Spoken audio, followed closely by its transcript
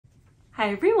Hi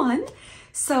everyone.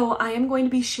 So I am going to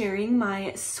be sharing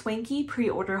my Swanky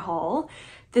pre-order haul.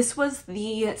 This was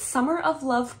the Summer of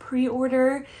Love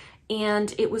pre-order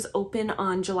and it was open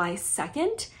on July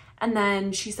 2nd, and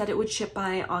then she said it would ship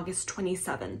by August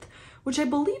 27th, which I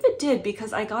believe it did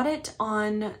because I got it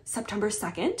on September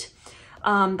 2nd.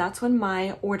 That's when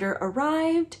my order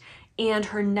arrived, and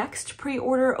her next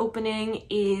pre-order opening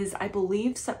is, I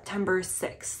believe, September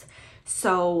 6th.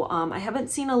 So I haven't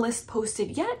seen a list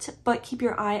posted yet, but keep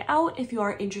your eye out if you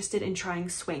are interested in trying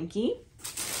Swanky.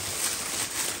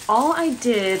 All I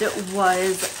did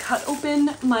was cut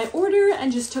open my order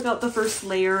and just took out the first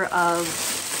layer of,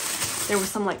 there was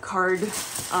some like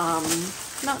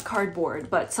not cardboard,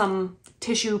 but some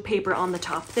tissue paper on the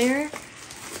top there.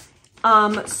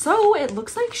 So it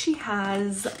looks like she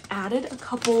has added a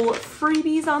couple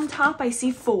freebies on top. I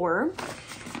see 4.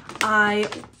 I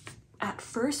at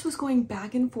first was going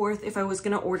back and forth if I was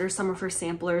going to order some of her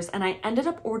samplers, and I ended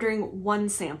up ordering 1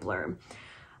 sampler.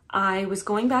 I was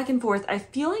going back and forth. I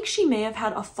feel like she may have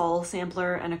had a fall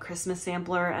sampler and a Christmas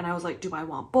sampler, and I was like, do I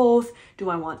want both? Do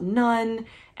I want none?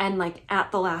 And like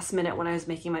at the last minute when I was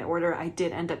making my order, I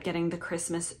did end up getting the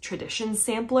Christmas Tradition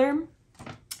sampler.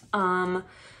 A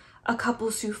couple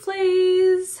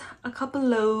soufflés, a couple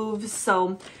loaves.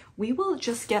 So we will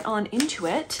just get on into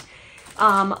it.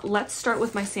 Let's start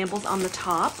with my samples on the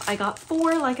top. I got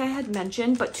 4 like I had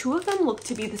mentioned, but 2 of them look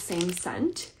to be the same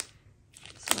scent.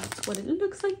 So that's what it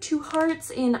looks like. 2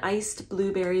 hearts in iced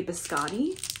blueberry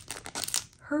biscotti.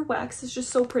 Her wax is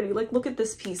just so pretty. Like, look at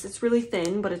this piece. It's really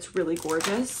thin, but it's really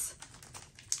gorgeous.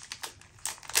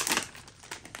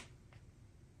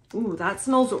 Ooh, that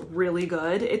smells really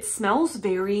good. It smells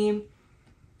very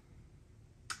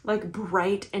like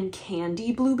bright and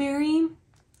candy blueberry.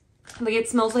 Like, it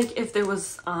smells like if there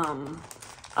was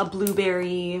a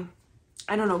blueberry,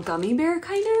 I don't know, gummy bear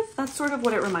kind of. That's sort of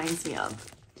what it reminds me of.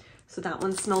 So that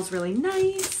one smells really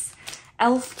nice.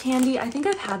 Elf candy. I think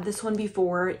I've had this one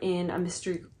before in a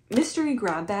mystery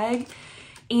grab bag.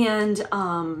 And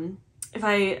if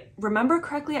I remember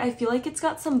correctly, I feel like it's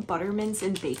got some buttermints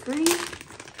and bakery.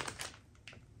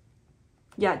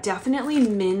 Yeah, definitely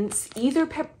mints, either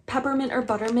peppermint or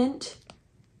buttermint.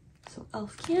 So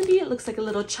elf candy, it looks like a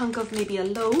little chunk of maybe a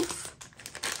loaf.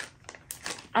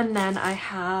 And then I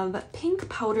have pink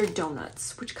powdered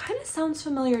donuts, which kind of sounds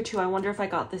familiar too. I wonder if I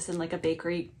got this in like a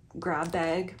bakery grab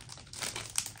bag.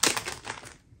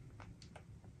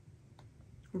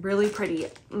 Really pretty.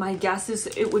 My guess is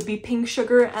it would be pink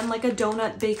sugar and like a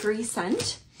donut bakery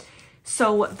scent.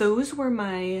 So those were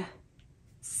my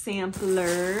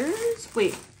samplers.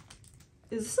 Wait,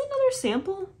 is this another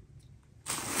sample?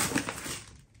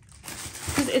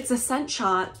 It's a scent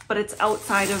shot, but it's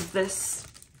outside of this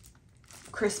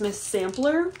Christmas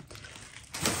sampler.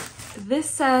 This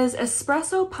says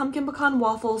espresso, pumpkin pecan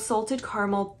waffle, salted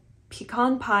caramel,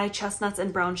 pecan pie, chestnuts,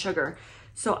 and brown sugar.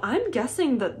 So I'm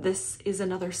guessing that this is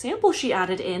another sample she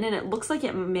added in, and it looks like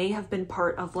it may have been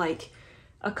part of like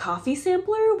a coffee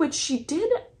sampler, which she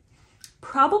did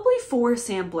probably 4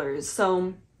 samplers.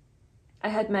 So I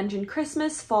had mentioned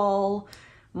Christmas, fall,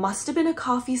 must have been a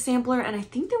coffee sampler, and I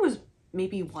think there was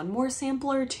maybe 1 more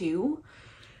sampler too,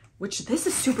 which this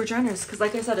is super generous because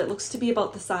like I said, it looks to be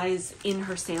about the size in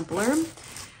her sampler.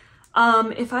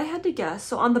 If I had to guess,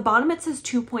 so on the bottom it says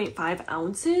 2.5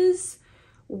 ounces,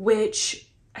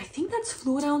 which I think that's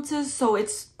fluid ounces, so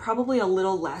it's probably a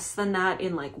little less than that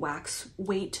in like wax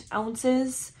weight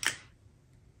ounces.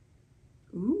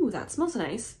 Ooh, that smells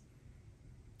nice.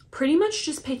 Pretty much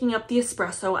just picking up the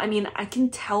espresso. I mean, I can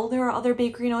tell there are other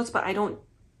bakery notes, but I don't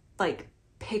like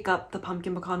pick up the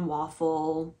pumpkin pecan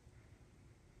waffle.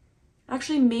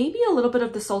 Actually, maybe a little bit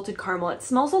of the salted caramel. It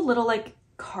smells a little like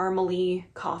caramely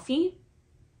coffee.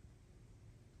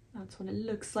 That's what it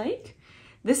looks like.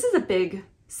 This is a big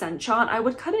scent shot. I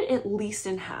would cut it at least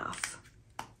in half.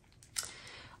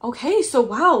 Okay, so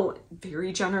wow,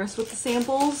 very generous with the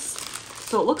samples.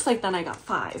 So it looks like then I got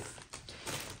 5.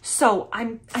 So I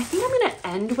think I'm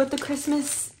gonna end with the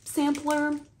Christmas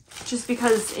sampler, just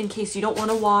because in case you don't want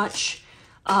to watch.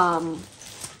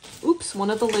 Oops, one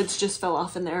of the lids just fell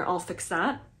off in there. I'll fix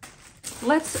that.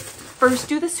 Let's first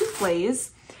do the soufflés.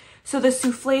 So the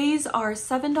soufflés are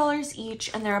 $7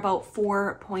 each, and they're about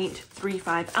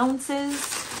 4.35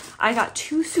 ounces. I got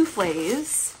 2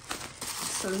 soufflés.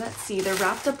 So let's see, they're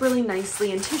wrapped up really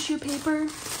nicely in tissue paper.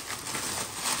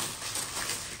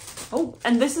 Oh,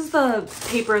 and this is the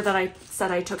paper that I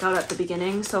said I took out at the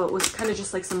beginning. So it was kind of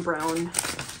just like some brown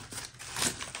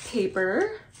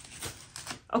paper.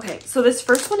 Okay, so this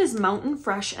first one is Mountain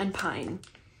Fresh and Pine,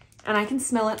 and I can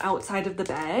smell it outside of the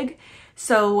bag.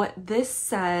 So this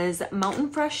says Mountain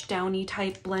Fresh Downy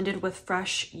type blended with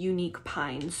fresh, unique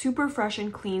pine. Super fresh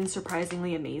and clean,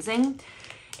 surprisingly amazing.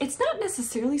 It's not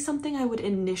necessarily something I would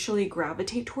initially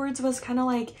gravitate towards. It was kind of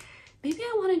like, maybe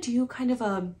I want to do kind of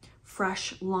a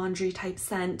fresh laundry type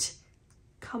scent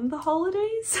come the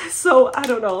holidays. So I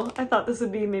don't know. I thought this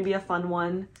would be maybe a fun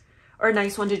one or a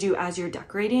nice one to do as you're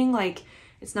decorating. Like,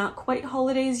 it's not quite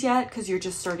holidays yet because you're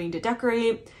just starting to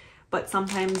decorate, but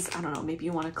sometimes, I don't know, maybe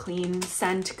you want a clean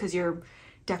scent because your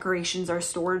decorations are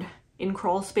stored in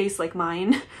crawl space like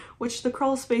mine, which the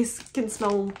crawl space can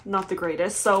smell not the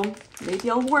greatest. So maybe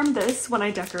I'll warm this when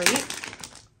I decorate.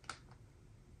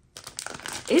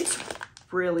 It's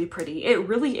really pretty. It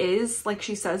really is, like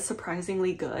she says,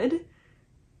 surprisingly good.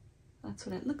 That's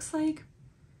what it looks like.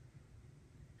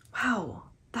 Wow,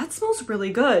 that smells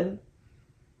really good.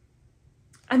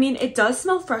 I mean, it does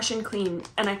smell fresh and clean,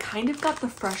 and I kind of got the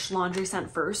fresh laundry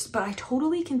scent first, but I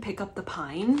totally can pick up the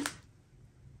pine.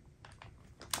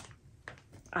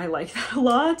 I like that a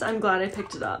lot. I'm glad I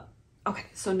picked it up. Okay,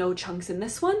 so no chunks in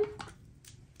this one.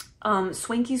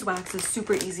 Swanky's wax is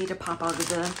super easy to pop out of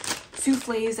the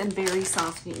soufflés and very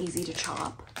soft and easy to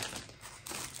chop.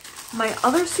 My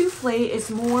other soufflé is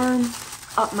more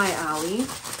up my alley.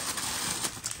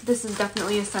 This is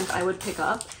definitely a scent I would pick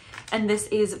up. And this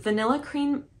is Vanilla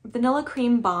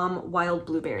Cream Bomb Wild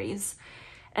Blueberries.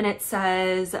 And it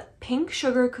says pink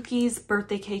sugar cookies,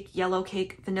 birthday cake, yellow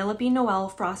cake, vanilla bean Noel,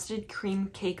 frosted cream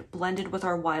cake blended with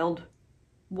our wild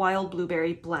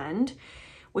blueberry blend,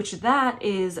 which that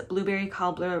is blueberry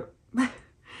cobbler.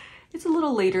 It's a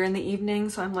little later in the evening,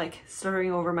 so I'm like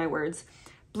stuttering over my words.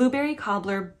 Blueberry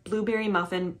cobbler, blueberry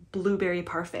muffin, blueberry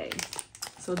parfait.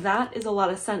 So that is a lot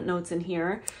of scent notes in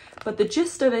here, but the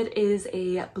gist of it is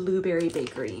a blueberry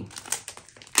bakery.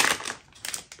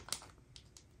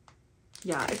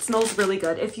 Yeah, it smells really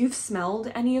good. If you've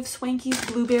smelled any of Swanky's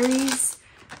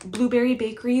blueberry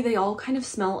bakery, they all kind of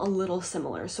smell a little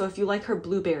similar. So if you like her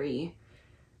blueberry,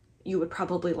 you would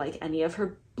probably like any of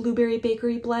her blueberry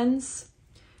bakery blends.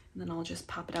 And then I'll just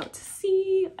pop it out to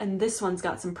see. And this one's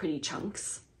got some pretty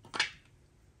chunks.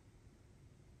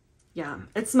 Yeah,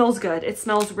 it smells good. It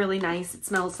smells really nice. It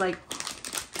smells like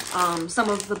some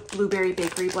of the blueberry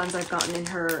bakery blends I've gotten in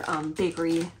her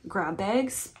bakery grab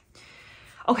bags.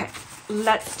 Okay,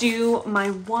 let's do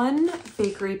my one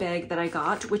bakery bag that I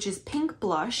got, which is Pink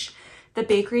Blush. The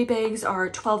bakery bags are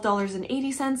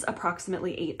 $12.80,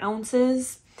 approximately 8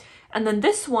 ounces. And then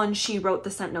this one, she wrote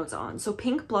the scent notes on. So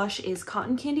Pink Blush is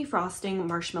Cotton Candy Frosting,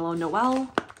 Marshmallow,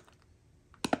 Noel.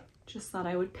 Just thought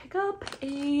I would pick up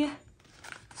a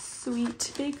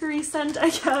sweet bakery scent,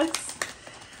 I guess.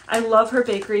 I love her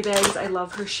bakery bags. I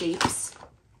love her shapes.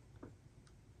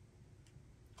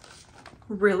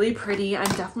 Really pretty.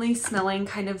 I'm definitely smelling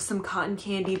kind of some cotton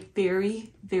candy.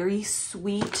 Very, very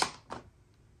sweet,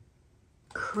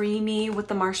 creamy with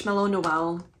the Marshmallow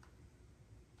Noel.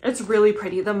 It's really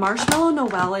pretty. The Marshmallow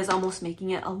Noel is almost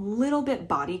making it a little bit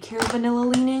body care vanilla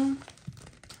leaning.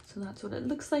 So that's what it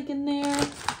looks like in there.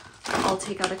 I'll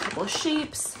take out a couple of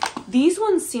shapes. These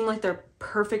ones seem like they're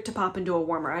perfect to pop into a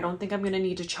warmer. I don't think I'm gonna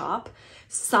need to chop.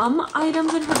 Some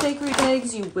items in her bakery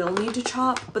bags you will need to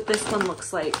chop, but this one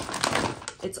looks like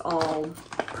it's all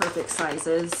perfect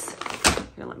sizes.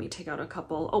 Here, let me take out a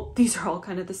couple. Oh, these are all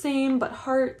kind of the same, but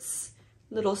hearts,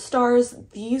 little stars.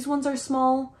 These ones are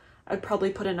small. I'd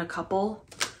probably put in a couple.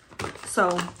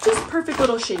 So just perfect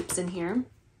little shapes in here.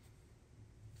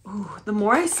 Ooh, the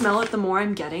more I smell it, the more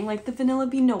I'm getting like the Vanilla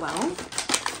Bean Noel.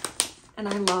 And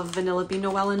I love Vanilla Bean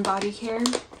Noel in body care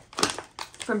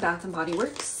from Bath & Body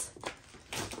Works.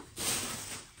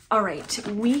 All right,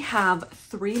 we have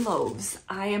 3 loaves.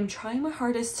 I am trying my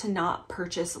hardest to not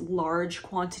purchase large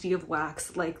quantity of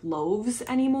wax like Loaves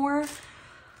anymore,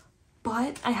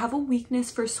 but I have a weakness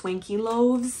for Swanky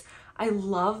loaves. I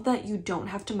love that you don't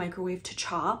have to microwave to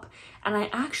chop, and I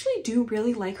actually do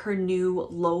really like her new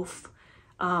loaf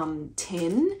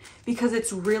tin because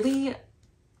it's really,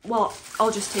 well,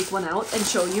 I'll just take one out and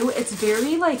show you. It's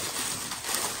very like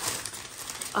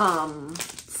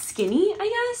skinny,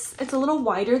 I guess. It's a little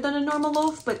wider than a normal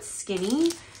loaf, but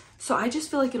skinny. So I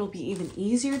just feel like it'll be even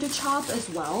easier to chop as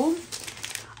well.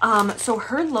 So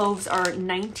her loaves are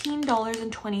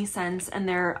 $19.20 and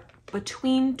they're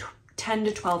between 10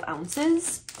 to 12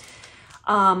 ounces.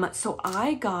 So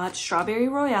I got Strawberry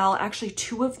Royale. Actually,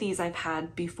 2 of these I've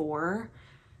had before.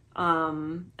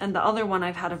 And the other one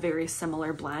I've had a very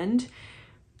similar blend,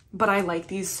 but I like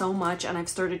these so much and I've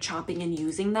started chopping and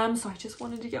using them. So I just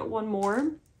wanted to get one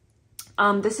more.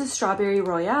 This is Strawberry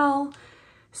Royale.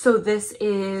 So this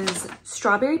is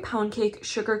strawberry pound cake,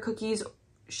 sugar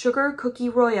cookie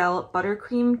royale,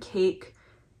 buttercream cake,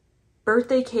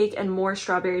 birthday cake and more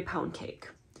strawberry pound cake.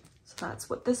 So that's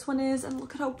what this one is. And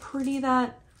look at how pretty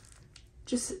that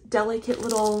just delicate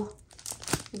little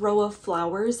row of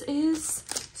flowers is.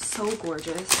 So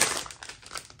gorgeous.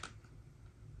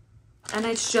 And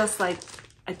it's just like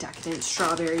a decadent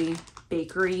strawberry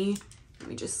bakery. Let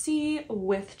me just see,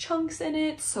 with chunks in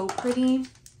it. So pretty.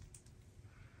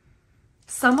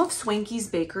 Some of Swanky's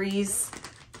bakeries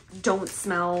don't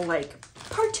smell like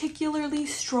particularly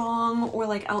strong or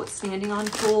like outstanding on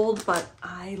cold, but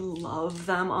I love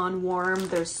them on warm.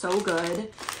 They're so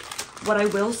good. What I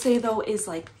will say though is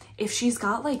like if she's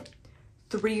got like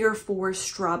 3 or 4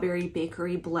 strawberry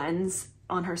bakery blends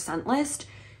on her scent list,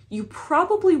 you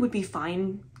probably would be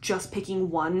fine just picking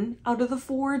 1 out of the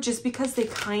 4, just because they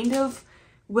kind of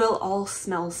will all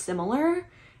smell similar.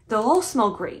 They'll all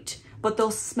smell great, but they'll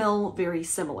smell very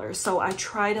similar. So I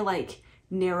try to like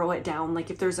narrow it down. Like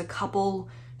if there's a couple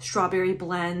strawberry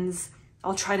blends,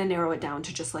 I'll try to narrow it down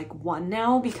to just like 1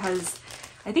 now, because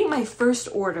I think my first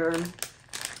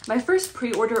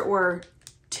pre-order or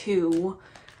 2,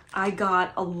 I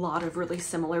got a lot of really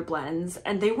similar blends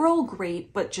and they were all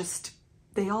great, but just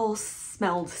they all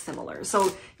smelled similar.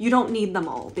 So you don't need them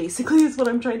all, basically, is what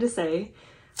I'm trying to say.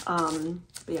 But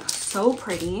yeah, so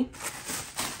pretty.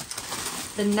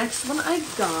 The next one I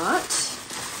got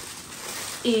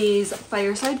is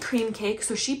Fireside cream cake.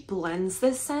 So she blends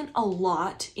this scent a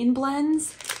lot in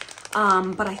blends,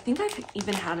 but I think I've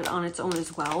even had it on its own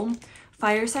as well.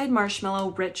 Fireside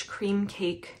marshmallow rich cream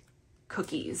cake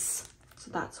cookies. So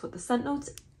that's what the scent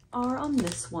notes are on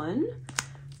this one.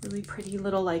 Really pretty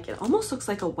little, like, it almost looks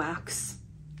like a wax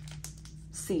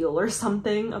seal or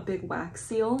something, a big wax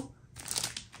seal.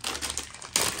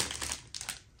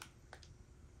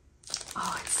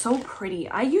 Oh, it's so pretty.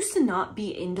 I used to not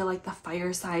be into like the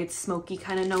Fireside smoky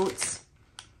kind of notes,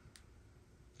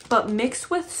 but mixed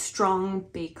with strong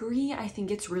bakery, I think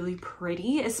it's really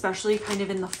pretty, especially kind of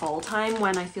in the fall time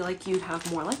when I feel like you'd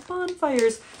have more like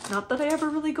bonfires. Not that I ever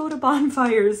really go to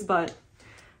bonfires, but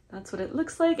that's what it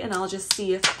looks like. And I'll just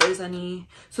see if there's any.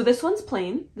 So this one's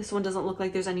plain. This one doesn't look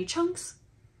like there's any chunks.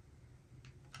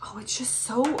 Oh, it's just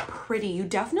so pretty. You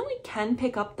definitely can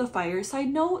pick up the Fireside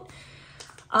note.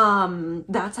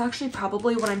 That's actually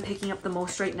probably what I'm picking up the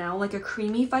most right now, like a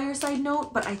creamy Fireside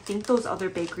note, but I think those other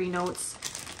bakery notes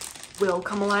will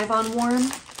come alive on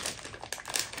warm.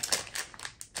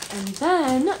 And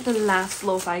then the last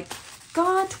loaf I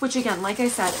got, which again, like I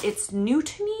said, it's new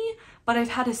to me, but I've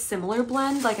had a similar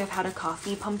blend. Like I've had a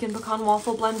coffee pumpkin pecan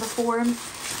waffle blend before.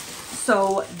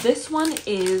 So this one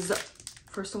is,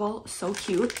 first of all, so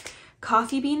cute.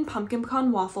 Coffee bean pumpkin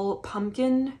pecan waffle,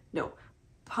 pumpkin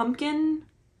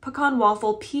pecan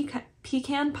waffle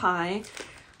pecan pie.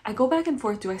 I go back and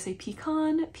forth. Do I say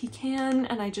pecan,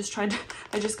 and I just kind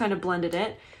of blended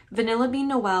it. Vanilla bean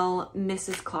Noel,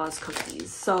 Mrs. Claus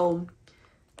cookies. So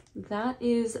that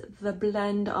is the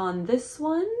blend on this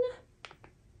one.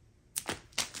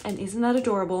 And isn't that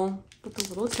adorable with the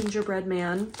little gingerbread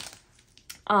man?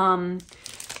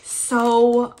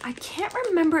 So I can't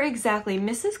remember exactly.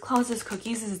 Mrs. Claus's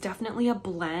cookies is definitely a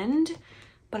blend,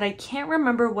 but I can't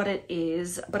remember what it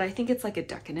is, but I think it's like a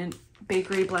decadent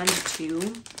bakery blend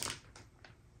too.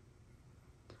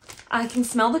 I can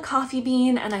smell the coffee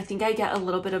bean, and I think I get a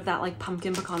little bit of that like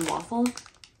pumpkin pecan waffle.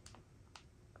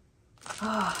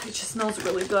 Oh, it just smells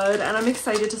really good, and I'm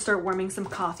excited to start warming some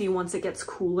coffee once it gets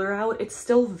cooler out. It's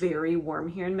still very warm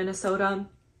here in Minnesota.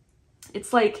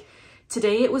 It's like,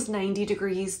 today it was 90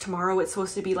 degrees, tomorrow it's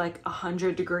supposed to be like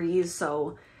 100 degrees,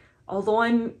 so although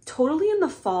I'm totally in the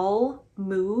fall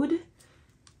mood,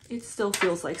 it still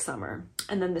feels like summer.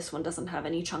 And then this one doesn't have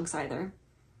any chunks either.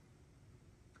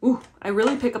 Ooh, I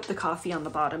really pick up the coffee on the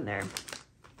bottom there.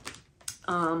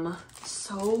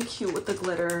 So cute with the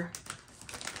glitter.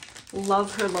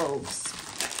 Love her loaves.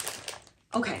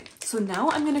 Okay, so now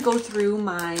I'm gonna go through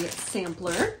my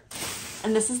sampler,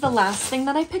 and this is the last thing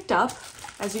that I picked up.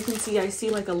 As you can see, I see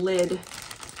like a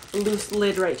loose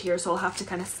lid right here, so I'll have to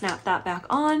kind of snap that back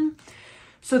on.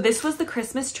 So this was the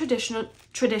Christmas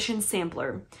Tradition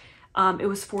sampler. It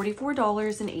was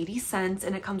 $44.80,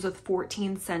 and it comes with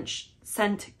 14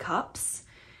 cent cups.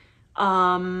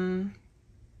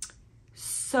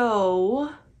 So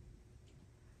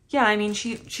yeah, I mean,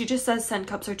 she just says scent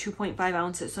cups are 2.5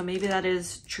 ounces, so maybe that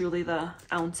is truly the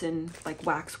ounce in like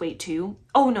wax weight too.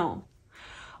 Oh no.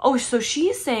 Oh, so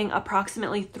she's saying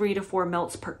approximately 3 to 4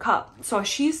 melts per cup. So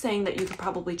she's saying that you could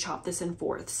probably chop this in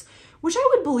fourths, which I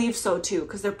would believe so too,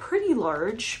 because they're pretty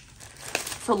large.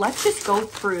 So let's just go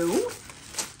through.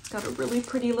 It's got a really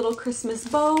pretty little Christmas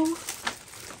bow.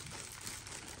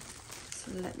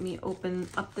 So let me open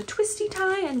up the twisty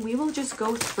tie and we will just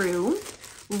go through.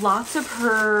 Lots of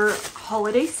her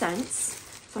holiday scents.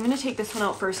 So I'm going to take this one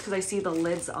out first because I see the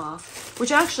lid's off.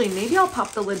 Which actually, maybe I'll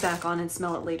pop the lid back on and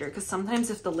smell it later. Because sometimes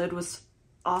if the lid was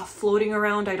off floating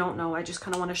around, I don't know. I just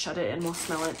kind of want to shut it and we'll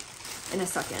smell it in a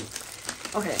second.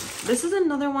 Okay, this is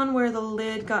another one where the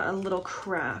lid got a little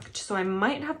cracked. So I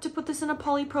might have to put this in a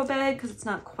polypro bag because it's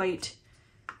not quite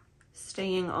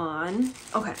staying on.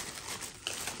 Okay.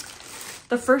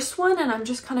 The first one, and I'm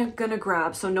just kind of going to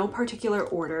grab, so no particular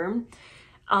order.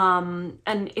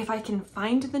 And if I can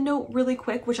find the note really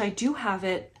quick, which I do have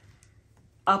it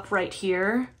up right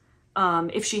here.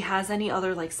 If she has any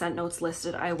other like scent notes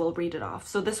listed, I will read it off.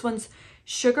 So this one's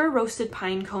Sugar Roasted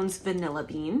Pine Cones Vanilla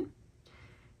Bean.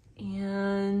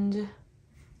 And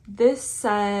this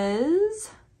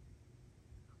says,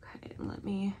 okay, let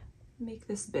me make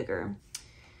this bigger.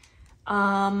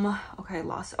 Okay, I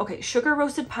lost. Okay, Sugar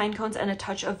Roasted Pine Cones and a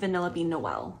touch of Vanilla Bean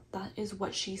Noel. That is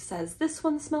what she says this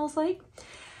one smells like.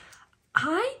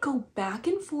 I go back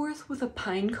and forth with a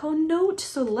pine cone note,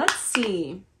 so let's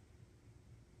see.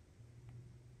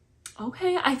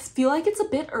 Okay, I feel like it's a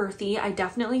bit earthy. I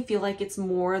definitely feel like it's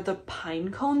more the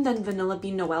pine cone than Vanilla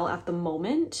Bean Noel at the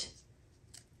moment.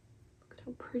 Look at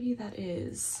how pretty that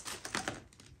is.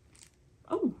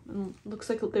 Oh, and looks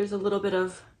like there's a little bit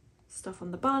of stuff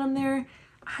on the bottom there.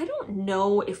 I don't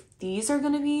know if these are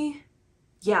gonna be,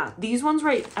 yeah, these ones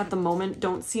right at the moment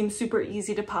don't seem super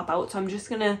easy to pop out, so I'm just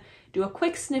gonna do a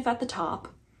quick sniff at the top.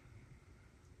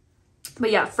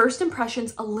 But yeah, first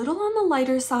impressions, a little on the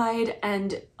lighter side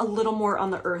and a little more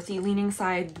on the earthy leaning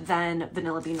side than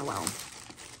Vanilla Bean Noel.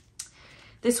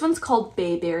 This one's called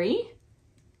Bayberry.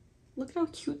 Look at how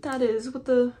cute that is with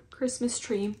the Christmas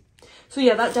tree. So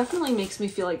yeah, that definitely makes me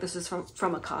feel like this is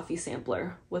from a coffee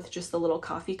sampler with just the little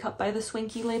coffee cup by the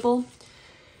Swanky label.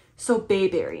 So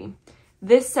Bayberry.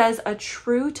 This says a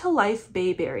true to life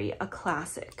Bayberry, a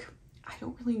classic. I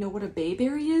don't really know what a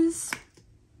Bayberry is.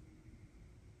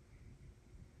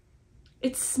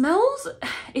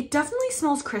 It definitely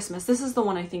smells Christmas. This is the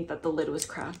one I think that the lid was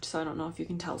cracked, so I don't know if you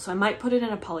can tell. So I might put it in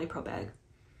a polypro bag.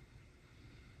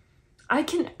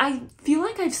 I feel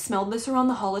like I've smelled this around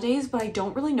the holidays, but I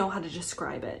don't really know how to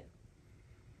describe it.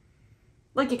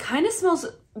 Like, it kind of smells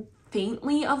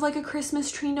faintly of like a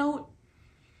Christmas tree note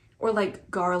or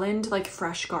like garland, like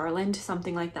fresh garland,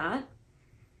 something like that.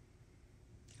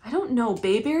 I don't know.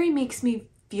 Bayberry makes me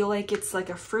feel like it's like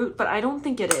a fruit, but I don't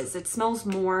think it is. It smells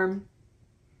more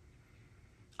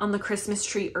on the Christmas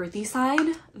tree earthy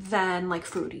side than like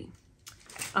fruity.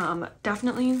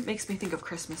 Definitely makes me think of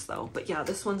Christmas though. But yeah,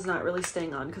 this one's not really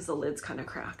staying on because the lid's kind of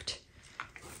cracked.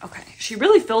 Okay, she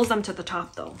really fills them to the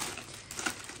top though.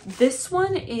 This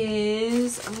one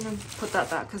is, I'm gonna put that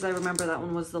back because I remember that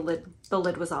one was the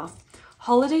lid was off.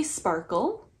 Holiday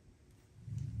Sparkle.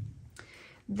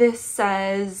 This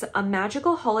says a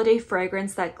magical holiday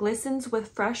fragrance that glistens with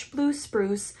fresh blue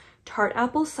spruce, tart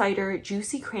apple cider,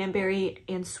 juicy cranberry,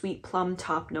 and sweet plum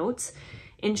top notes.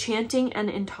 Enchanting and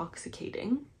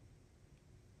intoxicating.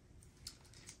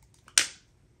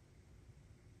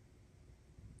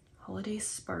 Holiday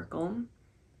Sparkle.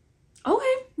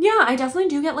 Okay, yeah, I definitely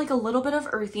do get like a little bit of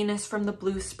earthiness from the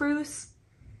blue spruce.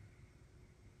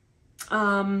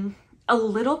 A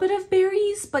little bit of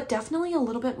berries, but definitely a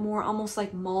little bit more almost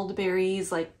like mulled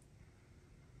berries, like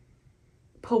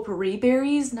potpourri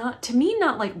berries. Not, to me,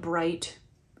 not like bright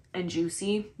and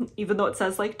juicy, even though it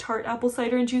says like tart apple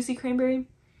cider and juicy cranberry.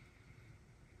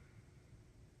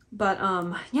 But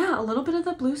yeah, a little bit of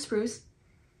the blue spruce.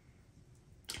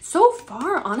 So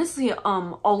far, honestly,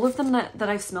 all of them that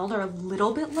I've smelled are a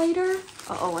little bit lighter.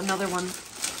 Uh-oh, another one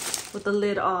with the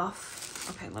lid off.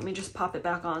 Okay, let me just pop it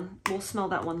back on. We'll smell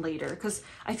that one later because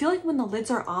I feel like when the lids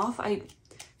are off, I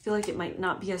feel like it might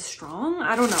not be as strong.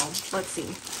 I don't know. Let's see.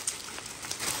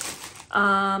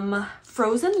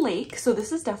 Frozen Lake. So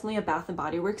this is definitely a Bath &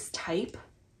 Body Works type.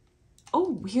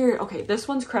 Oh, weird. Okay, this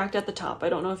one's cracked at the top. I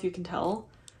don't know if you can tell.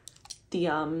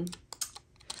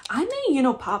 I may, you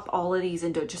know, pop all of these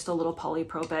into just a little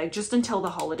polypro bag just until the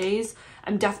holidays.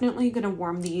 I'm definitely going to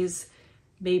warm these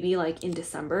maybe like in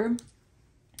December.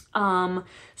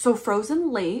 So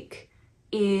Frozen Lake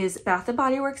is Bath &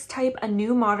 Body Works type, a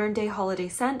new modern day holiday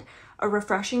scent. A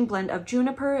refreshing blend of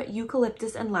juniper,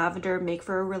 eucalyptus, and lavender make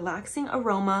for a relaxing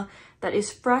aroma that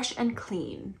is fresh and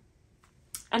clean.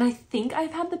 And I think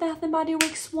I've had the Bath & Body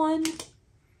Works one.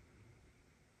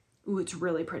 Ooh, it's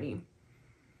really pretty.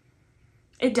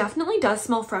 It definitely does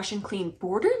smell fresh and clean.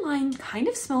 Borderline kind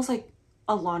of smells like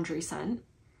a laundry scent.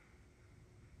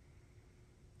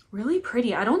 Really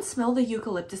pretty. I don't smell the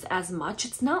eucalyptus as much.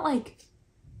 It's not like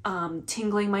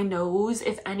tingling my nose.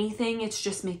 If anything, it's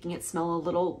just making it smell a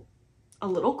little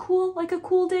cool, like a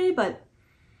cool day, but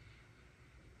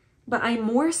but I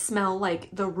more smell like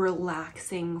the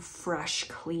relaxing, fresh,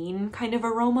 clean kind of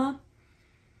aroma.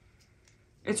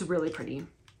 It's really pretty.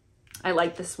 I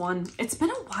like this one. It's been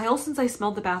a while since I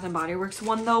smelled the Bath & Body Works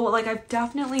one though. Like I've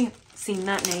definitely seen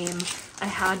that name. I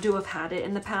had to have had it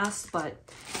in the past, but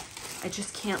I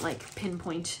just can't like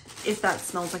pinpoint if that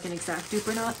smells like an exact dupe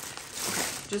or not. Okay,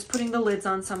 just putting the lids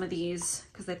on some of these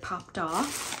because they popped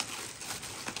off.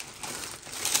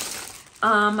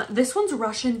 This one's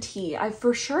Russian tea. I've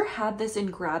for sure had this in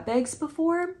grab bags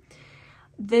before.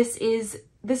 This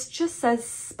just says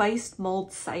spiced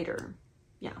mulled cider.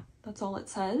 Yeah, that's all it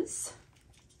says.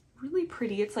 Really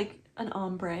pretty. It's like an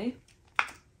ombre.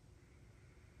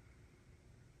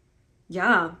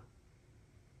 Yeah.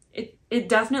 It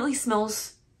definitely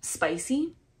smells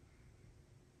spicy.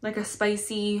 Like a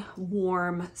spicy,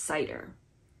 warm cider.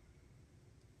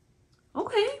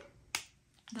 Okay.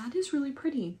 That is really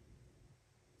pretty.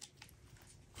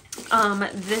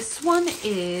 This one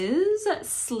is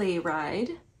Sleigh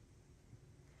Ride.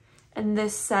 And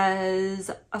this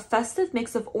says, a festive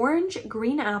mix of orange,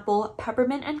 green apple,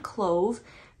 peppermint, and clove.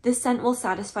 This scent will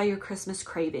satisfy your Christmas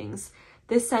cravings.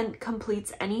 This scent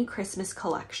completes any Christmas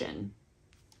collection.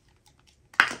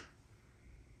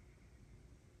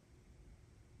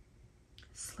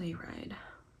 Sleigh Ride.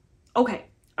 Okay,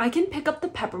 I can pick up the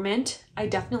peppermint. I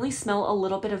definitely smell a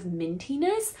little bit of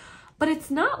mintiness, but it's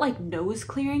not like nose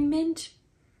clearing mint.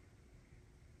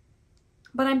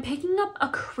 But I'm picking up a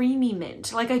creamy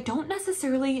mint. Like I don't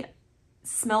necessarily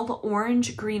smell the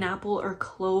orange, green apple, or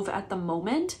clove at the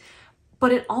moment,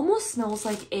 but it almost smells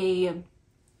like a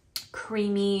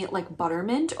creamy like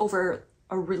buttermint over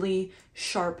a really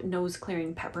sharp nose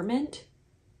clearing peppermint.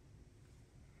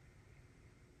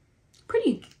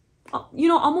 Pretty, you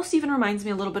know, almost even reminds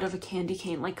me a little bit of a candy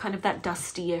cane, like kind of that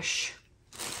dusty-ish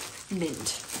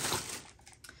mint.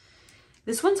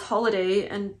 This one's Holiday,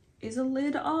 and is a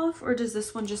lid off, or does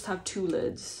this one just have two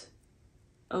lids?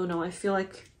 Oh no, I feel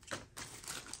like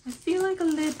a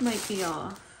lid might be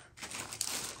off.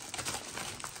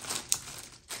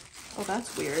 Oh,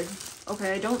 that's weird.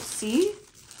 Okay, I don't see.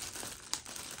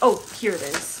 Oh, here it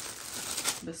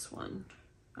is. This one.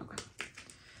 Okay.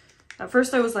 At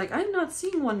first I was like, I'm not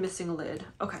seeing one missing a lid.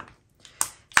 Okay.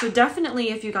 So definitely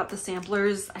if you got the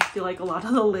samplers, I feel like a lot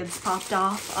of the lids popped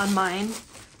off on mine.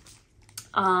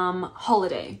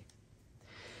 Holiday.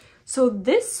 So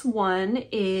this one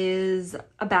is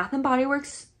a Bath & Body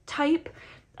Works type.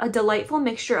 A delightful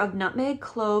mixture of nutmeg,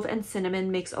 clove, and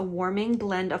cinnamon makes a warming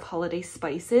blend of holiday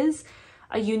spices.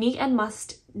 A unique and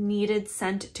must-needed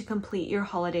scent to complete your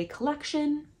holiday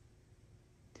collection.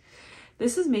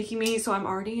 This is making me, so I'm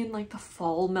already in like the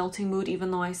fall melting mood,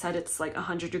 even though I said it's like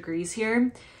 100 degrees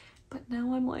here. But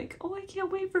now I'm like, oh, I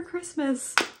can't wait for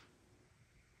Christmas.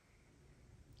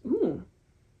 Ooh.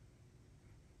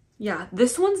 Yeah,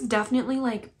 this one's definitely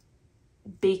like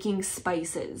baking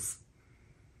spices.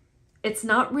 It's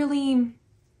not really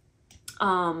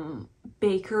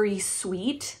bakery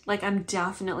sweet. Like I'm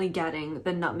definitely getting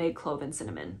the nutmeg, clove, and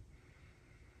cinnamon.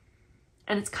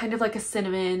 And it's kind of like a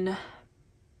cinnamon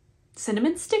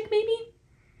stick maybe?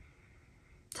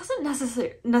 Doesn't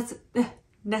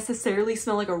necessarily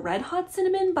smell like a red hot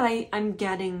cinnamon, but I'm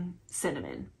getting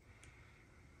cinnamon.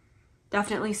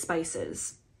 Definitely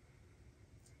spices.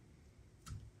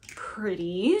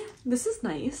 Pretty. This is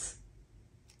nice.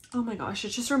 Oh my gosh,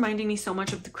 it's just reminding me so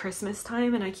much of the Christmas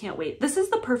time and I can't wait. This is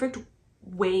the perfect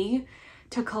way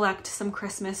to collect some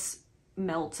Christmas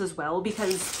melts as well,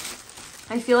 because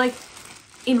I feel like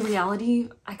in reality,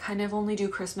 I kind of only do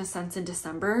Christmas scents in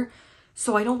December,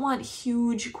 so I don't want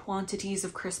huge quantities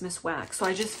of Christmas wax. So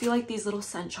I just feel like these little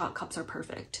scent shot cups are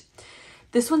perfect.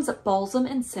 This one's balsam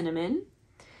and cinnamon.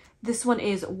 This one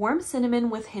is warm cinnamon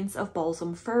with hints of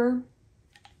balsam fir.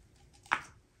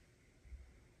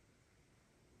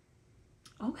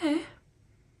 Okay.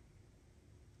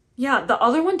 Yeah, the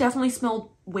other one definitely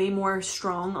smelled way more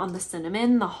strong on the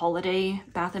cinnamon, the Holiday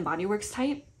Bath & Body Works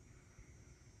type.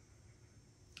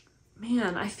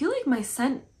 Man, I feel like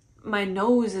my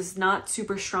nose is not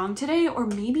super strong today, or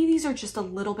maybe these are just a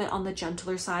little bit on the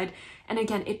gentler side. And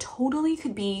again, it totally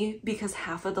could be because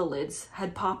half of the lids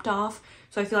had popped off.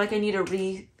 So I feel like I need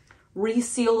to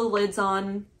reseal the lids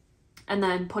on and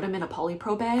then put them in a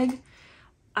polypro bag.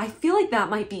 I feel like that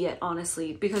might be it,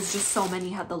 honestly, because just so many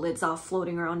had the lids off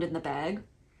floating around in the bag.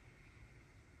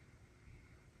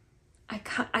 I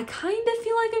kind of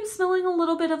feel like I'm smelling a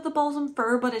little bit of the balsam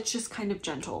fir, but it's just kind of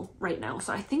gentle right now.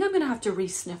 So I think I'm going to have to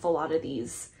re-sniff a lot of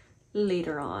these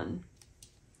later on.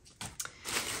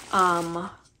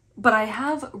 But I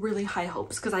have really high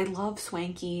hopes because I love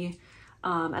Swanky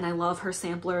and I love her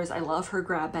samplers. I love her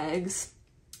grab bags.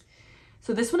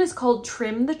 So this one is called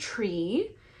Trim the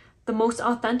Tree. The most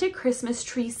authentic Christmas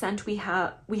tree scent we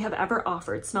have ever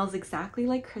offered. Smells exactly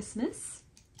like Christmas.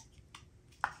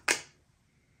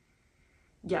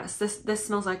 Yes, this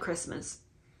smells like Christmas.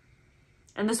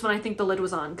 And this one, I think the lid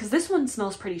was on, because this one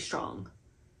smells pretty strong.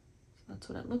 So that's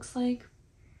what it looks like.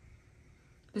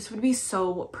 This would be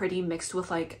so pretty mixed with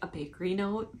like a bakery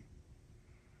note.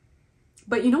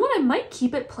 But you know what? I might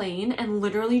keep it plain and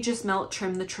literally just melt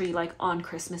Trim the Tree like on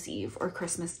Christmas Eve or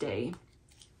Christmas Day.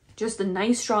 Just a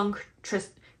nice strong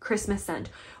Christmas scent.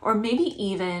 Or maybe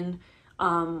even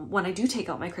when I do take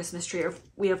out my Christmas tree, or if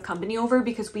we have company over,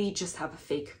 because we just have a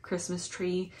fake Christmas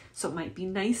tree. So it might be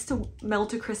nice to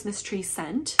melt a Christmas tree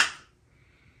scent.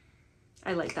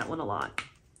 I like that one a lot.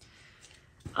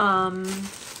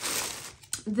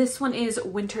 This one is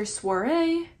Winter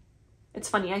Soiree. It's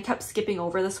funny, I kept skipping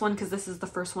over this one because this is the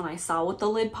first one I saw with the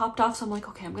lid popped off. So I'm like,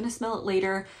 okay, I'm going to smell it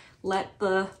later. Let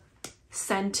the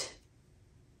scent,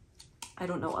 I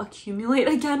don't know, accumulate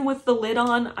again with the lid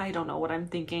on. I don't know what I'm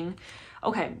thinking.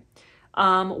 Okay,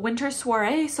 Winter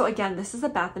Soiree. So again, this is a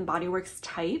Bath & Body Works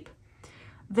type.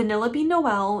 Vanilla Bean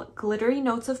Noel, glittery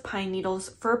notes of pine needles,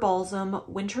 fir balsam,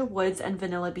 winter woods, and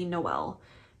Vanilla Bean Noel.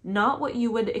 Not what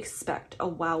you would expect, a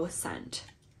wow scent.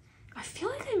 I feel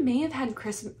like I may have had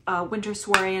Winter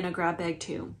Soiree in a grab bag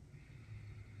too.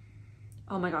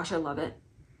 Oh my gosh, I love it.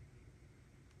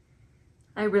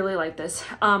 I really like this.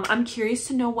 I'm curious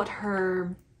to know what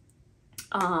her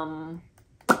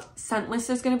scent list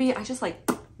is going to be. I just like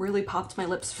really popped my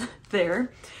lips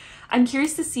there. I'm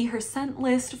curious to see her scent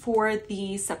list for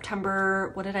the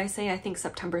September, what did I say? I think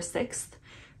September 6th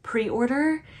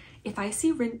pre-order. If I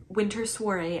see Winter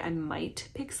Soiree, I might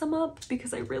pick some up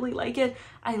because I really like it.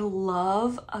 I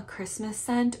love a Christmas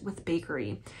scent with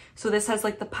bakery. So this has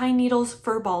like the pine needles,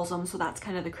 fir balsam. So that's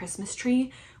kind of the Christmas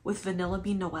tree with Vanilla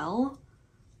Bean Noel.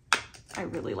 I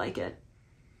really like it.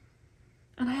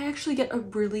 And I actually get a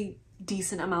really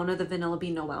decent amount of the Vanilla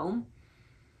Bean Noel.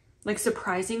 Like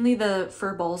surprisingly, the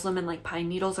fir balsam and like pine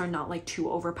needles are not like too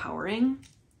overpowering.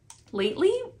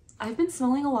 Lately, I've been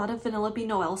smelling a lot of Vanilla Bean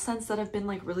Noel scents that have been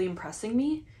like really impressing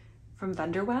me from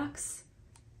Vendor Wax.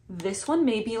 This one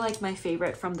may be like my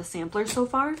favorite from the sampler so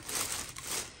far.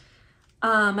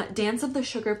 Dance of the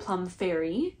Sugar Plum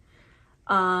Fairy.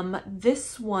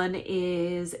 This one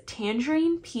is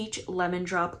Tangerine, Peach, Lemon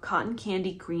Drop, Cotton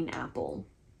Candy, Green Apple.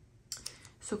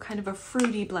 So kind of a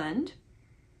fruity blend.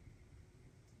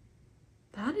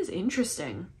 That is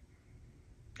interesting.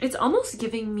 It's almost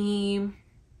giving me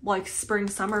like spring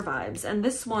summer vibes, and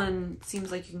this one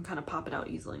seems like you can kind of pop it out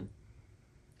easily.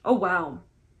 Oh wow,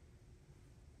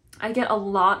 I get a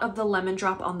lot of the lemon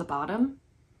drop on the bottom.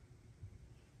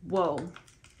 Whoa,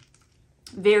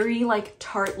 very like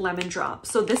tart lemon drop.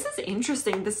 So this is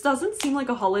interesting. This doesn't seem like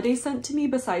a holiday scent to me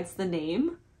besides the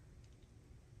name,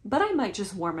 but I might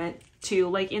just warm it too,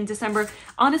 like in December.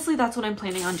 Honestly, that's what I'm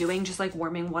planning on doing, just like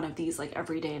warming one of these like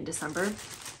every day in December.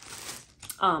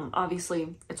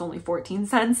 Obviously it's only 14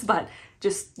 cents, but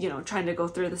just, you know, trying to go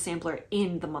through the sampler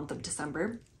in the month of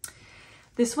December.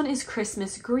 This one is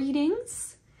Christmas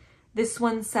Greetings. This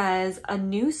one says a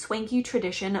new swanky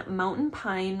tradition, mountain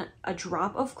pine, a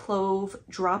drop of clove,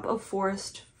 drop of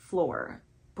forest floor,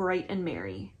 bright and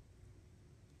merry.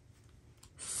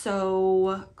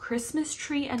 So Christmas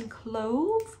tree and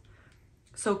clove.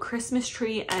 So Christmas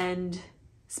tree and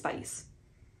spice.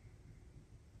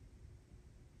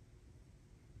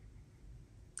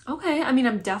 Okay, I mean,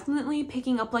 I'm definitely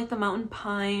picking up like the mountain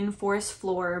pine, forest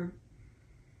floor.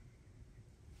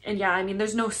 And yeah, I mean,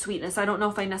 there's no sweetness. I don't know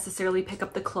if I necessarily pick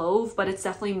up the clove, but it's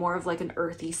definitely more of like an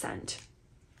earthy scent.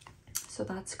 So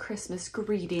that's Christmas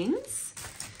Greetings.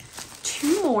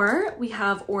 Two more. We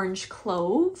have Orange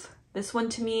Clove. This one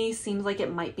to me seems like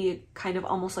it might be kind of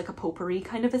almost like a potpourri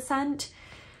kind of a scent.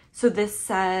 So this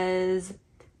says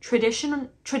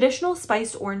traditional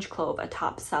spiced orange clove, a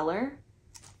top seller.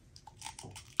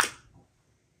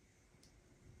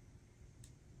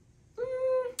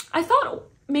 I thought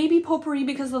maybe potpourri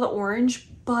because of the orange,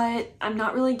 but I'm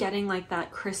not really getting like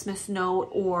that Christmas note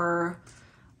or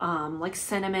like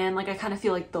cinnamon. Like I kind of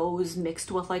feel like those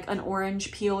mixed with like an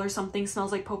orange peel or something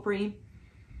smells like potpourri.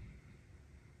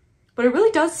 But it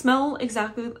really does smell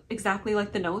exactly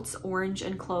like the notes, orange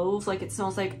and clove. Like it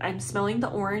smells like I'm smelling the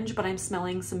orange, but I'm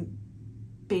smelling some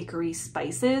bakery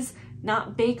spices,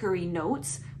 not bakery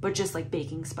notes, but just like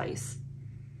baking spice.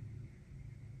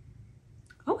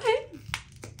 Okay.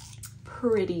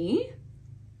 Pretty.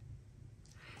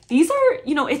 These are,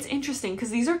 you know, it's interesting because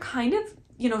these are kind of,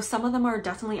 you know, some of them are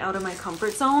definitely out of my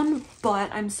comfort zone, but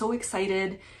I'm so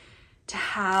excited to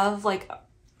have like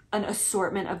an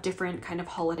assortment of different kind of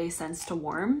holiday scents to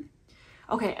warm.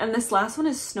 Okay, and this last one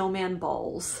is Snowman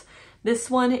Balls. This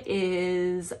one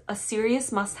is a serious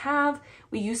must-have.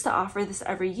 We used to offer this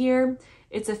every year.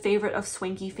 It's a favorite of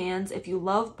Swanky fans. If you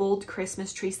love bold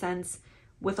Christmas tree scents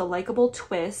with a likable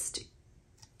twist,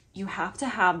 you have to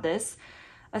have this.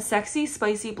 A sexy,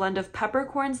 spicy blend of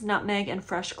peppercorns, nutmeg, and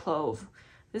fresh clove.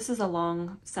 This is a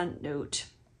long scent note.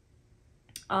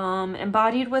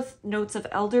 Embodied with notes of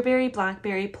elderberry,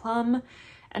 blackberry, plum,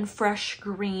 and fresh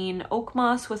green oak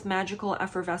moss with magical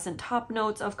effervescent top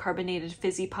notes of carbonated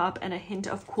fizzy pop and a hint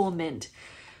of cool mint.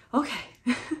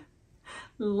 Okay.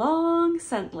 Long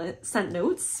scent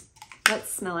notes.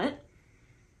 Let's smell it.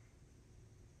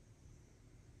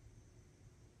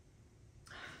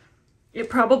 It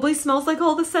probably smells like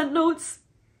all the scent notes.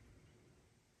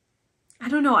 I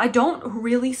don't know. I don't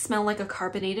really smell like a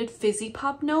carbonated fizzy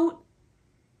pop note,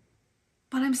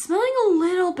 but I'm smelling a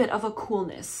little bit of a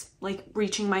coolness, like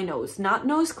reaching my nose. Not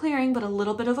nose clearing, but a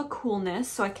little bit of a coolness.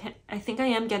 So I think I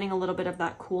am getting a little bit of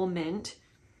that cool mint.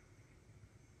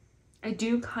 I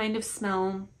do kind of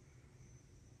smell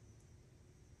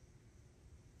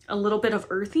a little bit of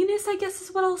earthiness, I guess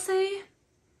is what I'll say.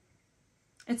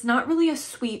 It's not really a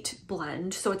sweet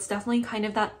blend, so it's definitely kind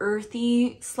of that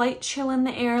earthy, slight chill in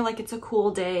the air, like it's a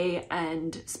cool day,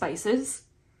 and spices.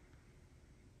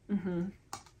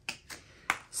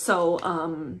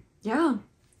 So, yeah.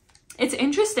 It's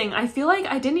interesting. I feel like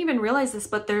I didn't even realize this,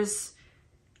 but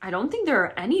I don't think there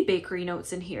are any bakery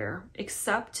notes in here,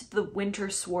 except the Winter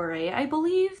Soiree, I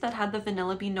believe, that had the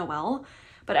Vanilla Bean Noel.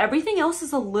 But everything else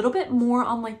is a little bit more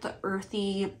on like the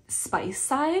earthy spice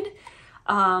side.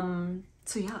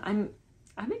 So yeah, I'm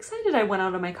excited I went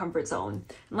out of my comfort zone.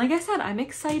 And like I said, I'm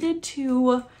excited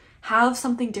to have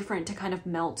something different to kind of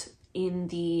melt in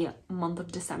the month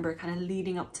of December, kind of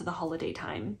leading up to the holiday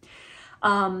time.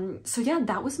 So yeah,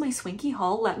 that was my Swanky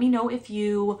haul. Let me know if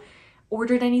you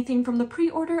ordered anything from the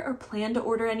pre-order or plan to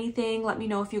order anything. Let me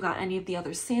know if you got any of the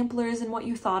other samplers and what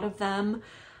you thought of them.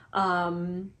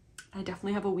 I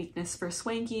definitely have a weakness for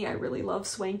Swanky. I really love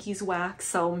Swanky's wax,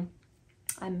 so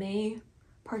I may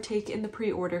partake in the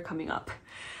pre-order coming up.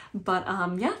 But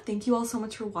yeah, thank you all so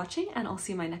much for watching, and I'll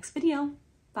see you in my next video.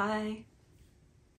 Bye.